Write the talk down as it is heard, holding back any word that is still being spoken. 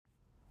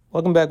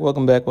Welcome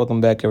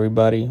back,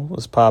 everybody.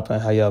 What's poppin'?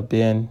 How y'all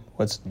been?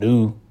 What's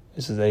new?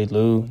 This is A.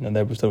 Lou, another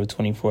episode of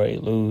 24 A.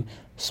 Lou.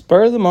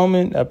 Spur of the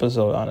moment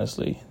episode,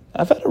 honestly.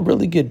 I've had a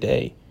really good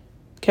day.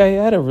 Okay,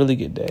 I had a really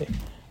good day.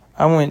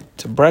 I went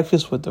to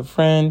breakfast with a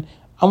friend.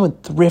 I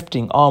went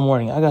thrifting all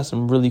morning. I got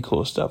some really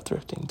cool stuff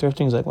thrifting.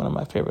 Thrifting is like one of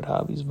my favorite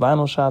hobbies.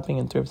 Vinyl shopping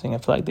and thrifting, I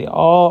feel like they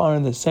all are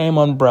under the same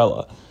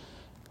umbrella.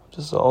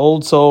 Just an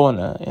old soul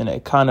in a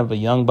kind of a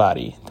young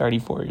body,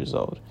 34 years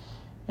old.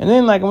 And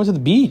then I went to the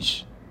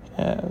beach.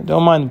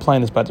 Don't mind the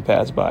plane that's about to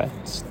pass by.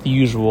 It's the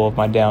usual of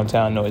my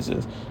downtown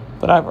noises.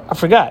 But I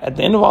forgot. At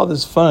the end of all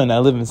this fun, I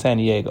live in San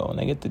Diego,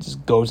 and I get to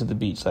just go to the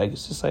beach.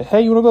 It's just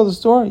hey, you want to go to the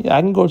store? Yeah,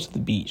 I can go to the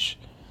beach.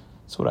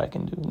 That's what I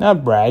can do.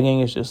 Not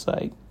bragging. It's just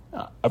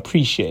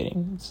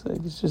appreciating.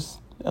 It's just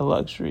a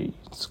luxury.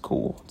 It's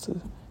cool. It's a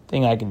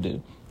thing I can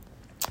do.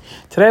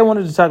 Today, I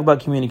wanted to talk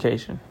about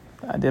communication.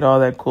 I did all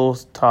that cool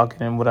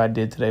talking and what I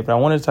did today, but I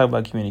wanted to talk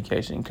about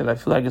communication because I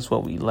feel like it's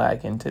what we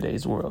lack in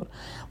today's world.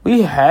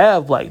 We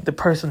have the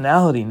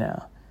personality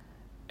now.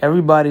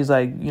 Everybody's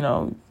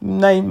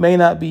may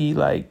not be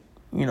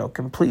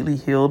completely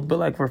healed,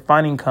 but we're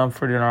finding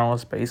comfort in our own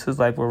spaces,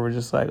 where we're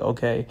just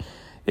okay,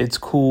 it's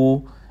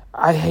cool.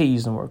 I hate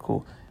using the word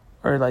cool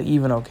or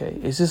even okay.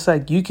 It's just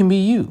you can be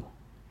you.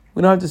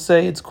 We don't have to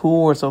say it's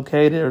cool or it's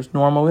okay or it's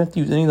normal. We don't have to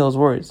use any of those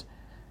words.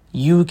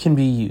 You can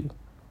be you.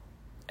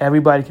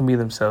 Everybody can be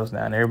themselves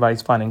now, and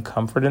everybody's finding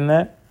comfort in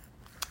that.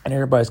 And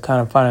everybody's kind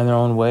of finding their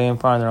own way and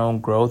finding their own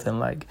growth and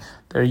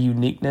their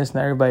uniqueness. And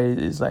everybody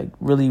is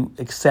really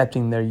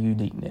accepting their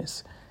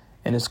uniqueness.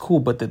 And it's cool.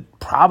 But the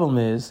problem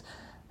is,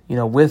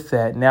 with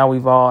that, now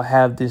we've all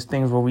have these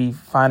things where we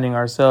finding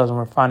ourselves and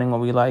we're finding what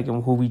we like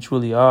and who we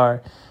truly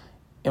are.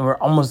 And we're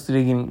almost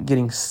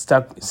getting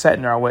stuck, set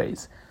in our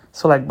ways.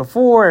 So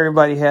before,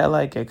 everybody had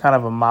a kind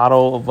of a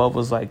model of what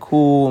was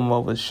cool and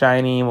what was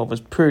shiny and what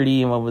was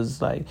pretty and what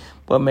was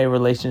what made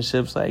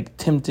relationships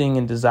tempting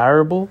and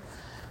desirable.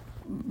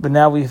 But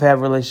now we've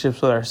had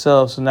relationships with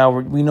ourselves. So now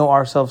we know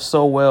ourselves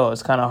so well,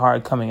 it's kind of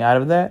hard coming out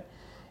of that.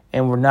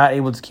 And we're not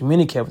able to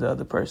communicate with the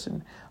other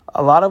person.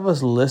 A lot of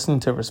us listen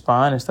to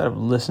respond instead of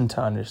listen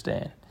to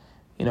understand.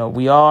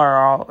 We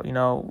all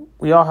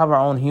have our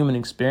own human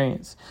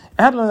experience.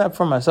 I had to learn that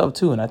for myself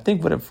too. And I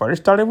think what it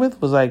first started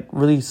with was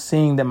really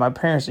seeing that my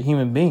parents are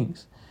human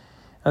beings.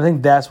 I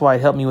think that's why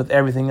it helped me with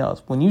everything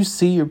else. When you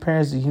see your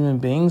parents as human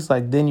beings,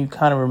 then you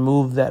kind of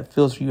remove that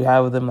filter you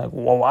have with them.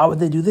 Well, why would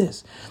they do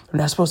this? They're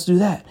not supposed to do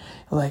that.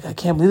 I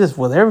can't believe this.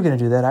 Well, they were going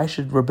to do that. I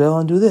should rebel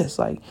and do this.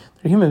 They're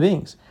human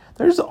beings.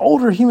 They're just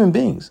older human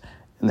beings.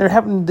 And they're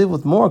having to deal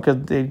with more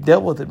because they've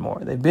dealt with it more.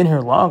 They've been here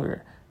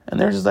longer. And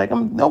they're just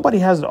nobody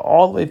has it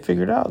all the way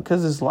figured out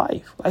because it's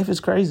life. Life is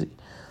crazy.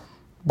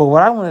 But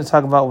what I wanted to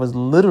talk about was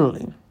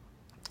literally,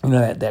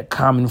 that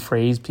common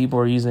phrase people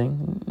are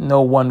using.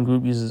 No one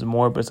group uses it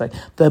more, but it's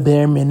the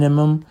bare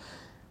minimum.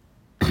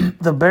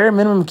 The bare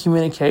minimum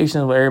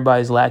communication is what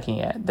everybody's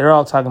lacking at. They're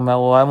all talking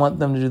about, well, I want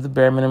them to do the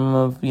bare minimum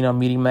of,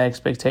 meeting my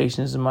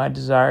expectations and my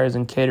desires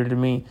and cater to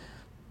me.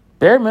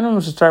 Bare minimum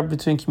should start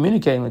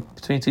communicating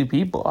between two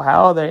people.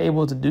 How are they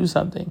able to do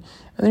something?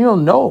 And then you'll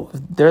know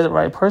if they're the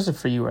right person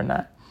for you or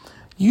not.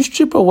 You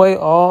strip away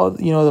all,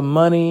 the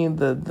money,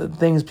 the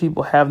things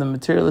people have, the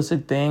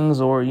materialistic things,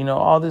 or,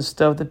 all this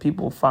stuff that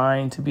people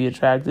find to be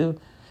attractive.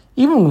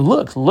 Even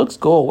looks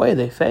go away.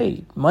 They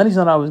fade. Money's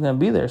not always going to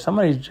be there.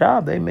 Somebody's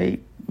job, they may,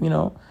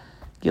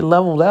 get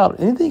leveled out.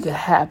 Anything could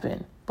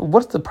happen. But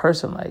what's the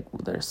person like?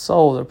 Their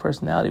soul, their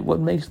personality, what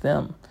makes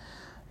them?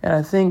 And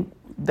I think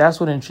that's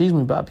what intrigues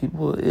me about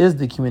people is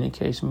the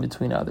communication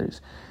between others.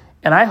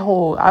 And I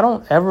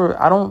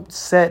don't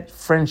set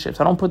friendships.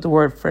 I don't put the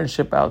word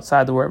friendship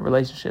outside the word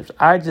relationships.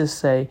 I just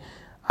say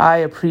I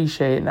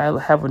appreciate and I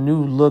have a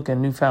new look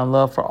and newfound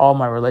love for all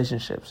my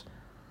relationships,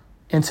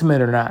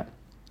 intimate or not,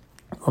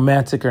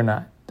 romantic or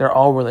not. They're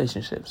all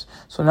relationships.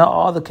 So now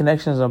all the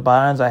connections and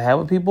bonds I have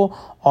with people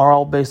are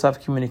all based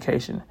off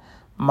communication.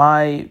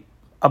 My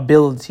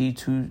ability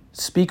to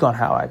speak on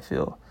how I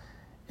feel,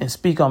 and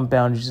speak on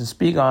boundaries and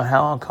speak on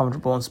how I'm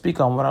comfortable and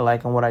speak on what I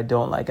like and what I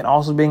don't like. And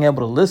also being able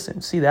to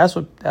listen. See, that's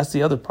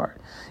the other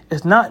part.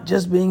 It's not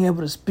just being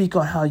able to speak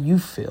on how you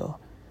feel.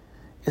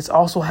 It's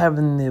also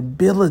having the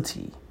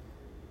ability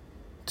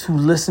to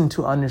listen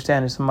to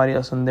understanding somebody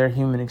else and their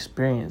human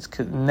experience.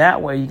 Because in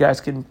that way, you guys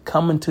can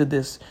come into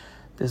this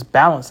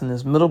balance and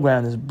this middle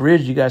ground, this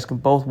bridge you guys can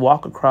both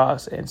walk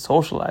across and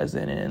socialize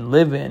in and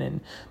live in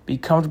and be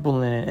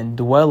comfortable in and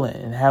dwell in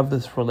and have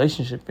this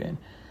relationship in.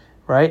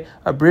 Right?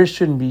 A bridge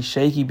shouldn't be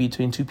shaky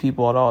between two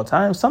people at all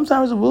times.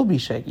 Sometimes it will be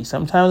shaky.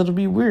 Sometimes it'll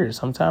be weird.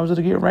 Sometimes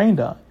it'll get rained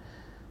on.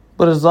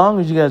 But as long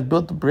as you guys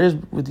built the bridge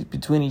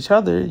between each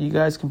other, you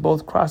guys can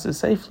both cross it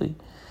safely.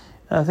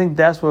 And I think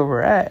that's where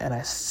we're at. And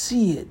I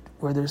see it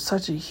where there's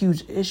such a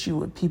huge issue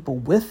with people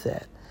with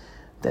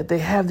that they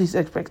have these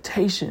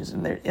expectations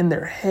and they're in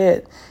their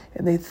head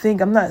and they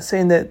think, I'm not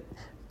saying that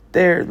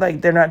they're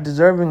not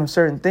deserving of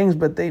certain things,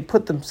 but they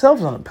put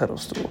themselves on a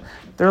pedestal.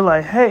 They're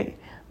like, hey,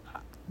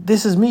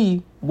 this is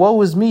me.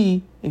 Woe is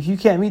me. If you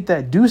can't meet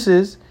that,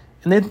 deuces.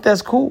 And they think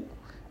that's cool.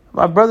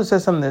 My brother said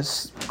something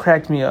that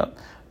cracked me up.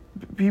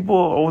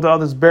 People with all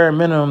this bare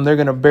minimum, they're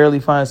gonna barely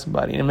find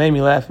somebody, and it made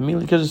me laugh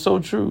immediately because it's so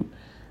true.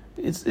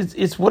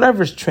 It's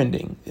whatever's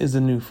trending is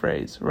the new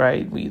phrase,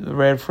 right? The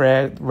red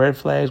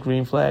flags,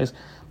 green flags,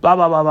 blah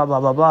blah blah blah blah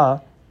blah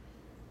blah.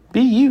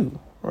 Be you,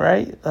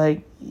 right?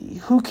 Like,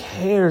 who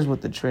cares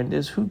what the trend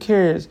is? Who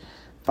cares?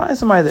 Find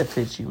somebody that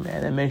fits you,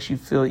 man, that makes you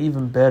feel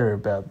even better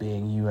about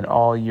being you and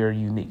all your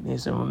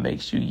uniqueness and what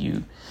makes you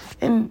you.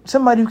 And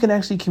somebody who can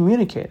actually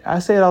communicate. I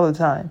say it all the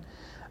time.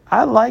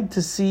 I like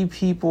to see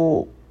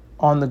people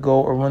on the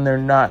go or when they're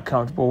not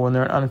comfortable, when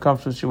they're in an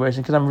uncomfortable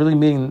situation, because I'm really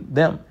meeting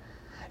them.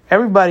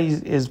 Everybody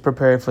is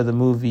prepared for the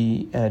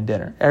movie and a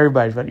dinner.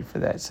 Everybody's ready for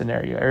that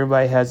scenario.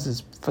 Everybody has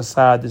this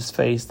facade, this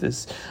face,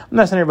 this. I'm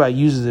not saying everybody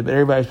uses it, but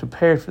everybody's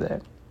prepared for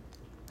that.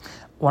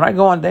 When I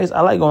go on dates,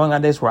 I like going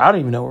on dates where I don't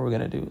even know what we're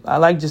going to do. I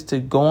like just to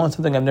go on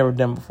something I've never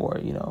done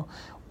before,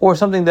 or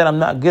something that I'm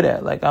not good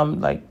at.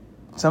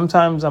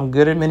 Sometimes I'm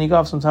good at mini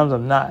golf, sometimes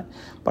I'm not.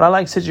 But I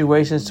like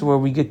situations to where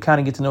we kind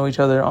of get to know each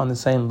other on the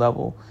same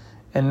level.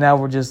 And now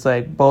we're just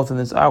like both in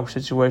this awkward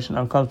situation,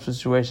 uncomfortable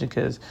situation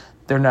because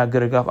they're not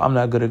good at golf, I'm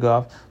not good at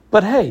golf.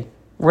 But hey,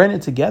 we're in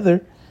it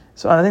together.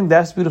 So I think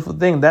that's the beautiful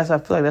thing. I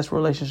feel like that's what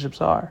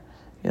relationships are.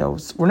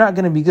 We're not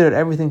going to be good at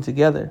everything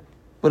together.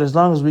 But as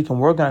long as we can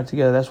work on it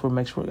together, that's what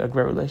makes a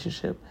great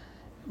relationship.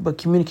 But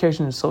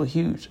communication is so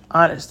huge.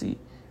 Honesty,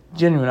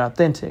 genuine,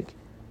 authentic,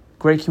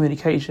 great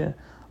communication.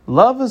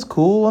 Love is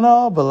cool and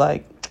all,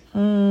 but you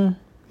know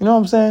what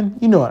I'm saying?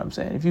 You know what I'm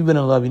saying. If you've been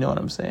in love, you know what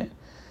I'm saying.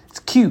 It's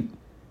cute.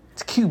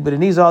 It's cute, but it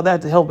needs all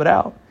that to help it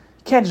out.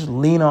 You can't just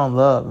lean on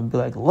love and be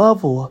like,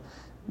 love will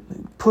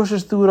push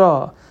us through it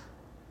all.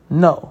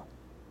 No.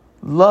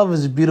 Love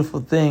is a beautiful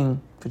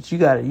thing, but you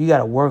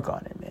gotta work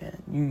on it, man.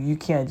 You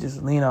can't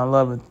just lean on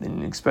love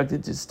and expect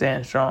it to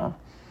stand strong.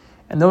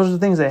 And those are the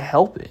things that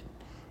help it.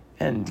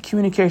 And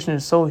communication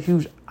is so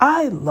huge.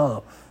 I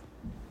love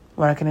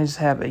when I can just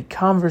have a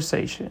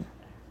conversation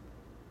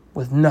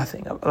with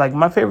nothing. Like,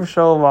 my favorite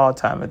show of all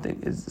time, I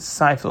think, is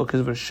Seinfeld,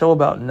 because it was a show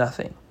about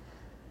nothing.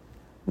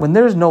 When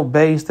there's no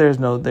base, there's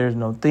no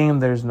theme,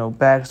 there's no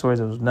backstory,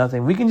 there's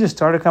nothing. We can just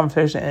start a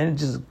conversation and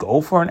just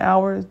go for an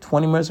hour,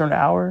 20 minutes or an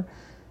hour,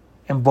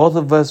 and both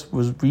of us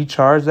was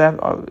recharged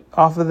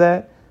off of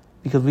that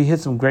because we hit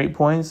some great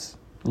points.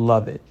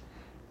 Love it.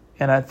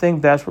 And I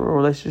think that's what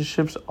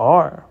relationships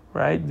are,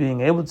 right?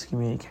 Being able to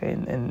communicate.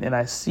 And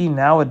I see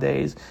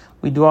nowadays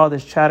we do all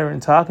this chatter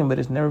and talking, but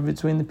it's never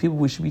between the people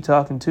we should be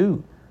talking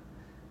to.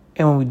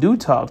 And when we do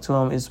talk to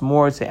them, it's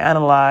more to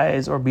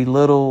analyze or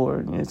belittle,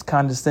 or it's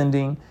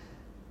condescending.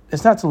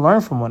 It's not to learn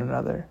from one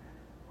another,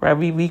 right?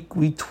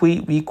 We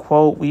tweet, we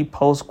quote, we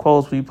post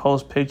quotes, we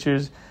post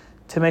pictures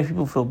to make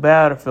people feel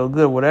bad or feel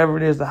good, whatever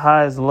it is, the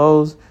highs, the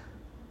lows.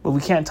 But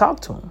we can't talk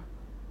to them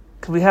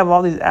because we have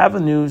all these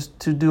avenues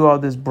to do all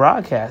this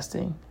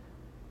broadcasting,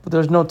 but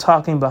there's no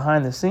talking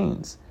behind the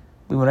scenes.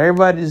 We want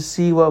everybody to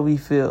see what we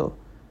feel,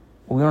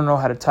 but we don't know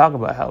how to talk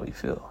about how we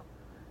feel.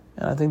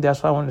 And I think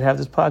that's why I wanted to have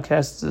this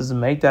podcast, is to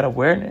make that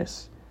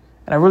awareness.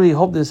 And I really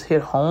hope this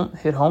hit home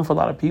for a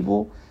lot of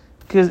people,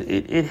 because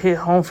it hit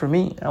home for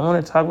me. I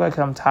want to talk about it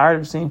because I'm tired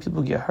of seeing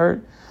people get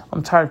hurt.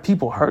 I'm tired of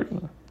people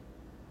hurting.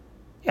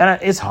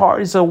 And it's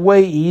hard. It's a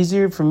way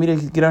easier for me to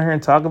get on here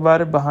and talk about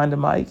it behind the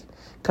mic,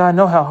 because I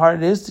know how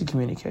hard it is to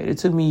communicate. It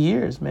took me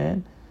years,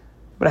 man.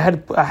 But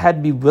I had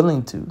to be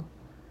willing to.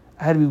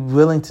 I had to be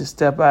willing to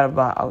step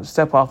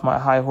off my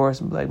high horse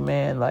and be like,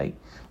 man, like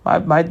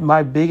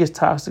my biggest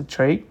toxic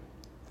trait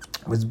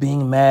was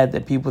being mad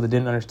at people that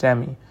didn't understand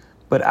me,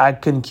 but I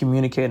couldn't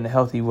communicate in a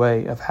healthy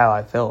way of how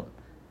I felt.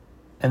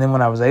 And then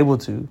when I was able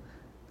to,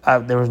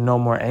 there was no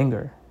more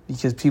anger,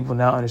 because people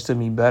now understood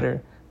me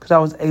better because I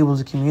was able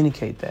to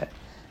communicate that.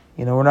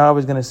 We're not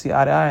always going to see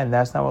eye to eye, and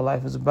that's not what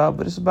life is about,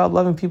 but it's about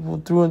loving people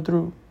through and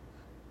through.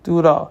 Do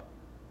it all.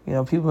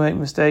 People make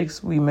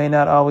mistakes. We may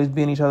not always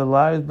be in each other's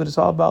lives, but it's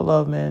all about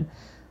love, man.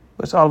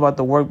 But it's all about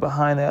the work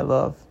behind that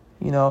love.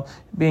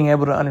 Being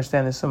able to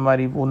understand that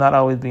somebody will not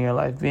always be in your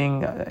life.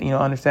 Being,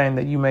 understanding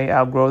that you may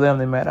outgrow them,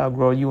 they might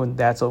outgrow you, and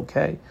that's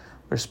okay.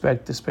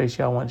 Respect the space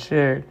y'all once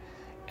shared.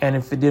 And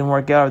if it didn't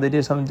work out or they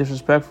did something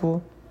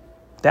disrespectful,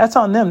 that's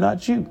on them,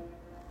 not you.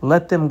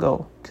 Let them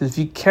go. Because if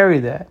you carry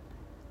that,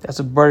 that's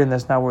a burden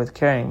that's not worth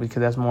carrying, because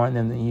that's more on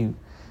them than you.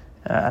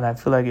 And I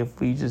feel like if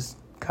we just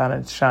kind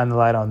of shine the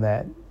light on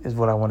that is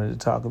what I wanted to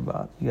talk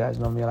about. You guys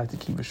know me. I like to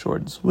keep it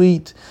short and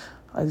sweet.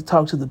 I like to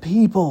talk to the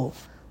people.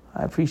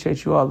 I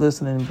appreciate you all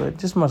listening, but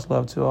just much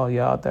love to all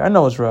y'all out there. I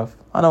know it's rough.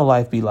 I know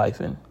life be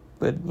lifing,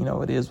 but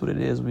it is what it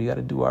is. We got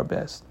to do our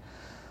best.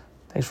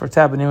 Thanks for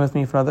tapping in with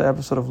me for another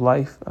episode of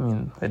Life. I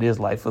mean, it is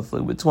Life with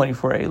Lou, but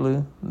 24/8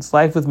 Lou. It's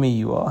Life with me,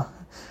 you all.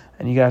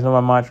 And you guys know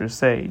my mantra is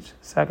SAGE.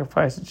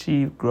 Sacrifice,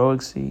 achieve, grow,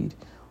 exceed.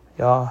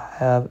 Y'all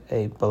have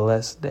a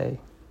blessed day.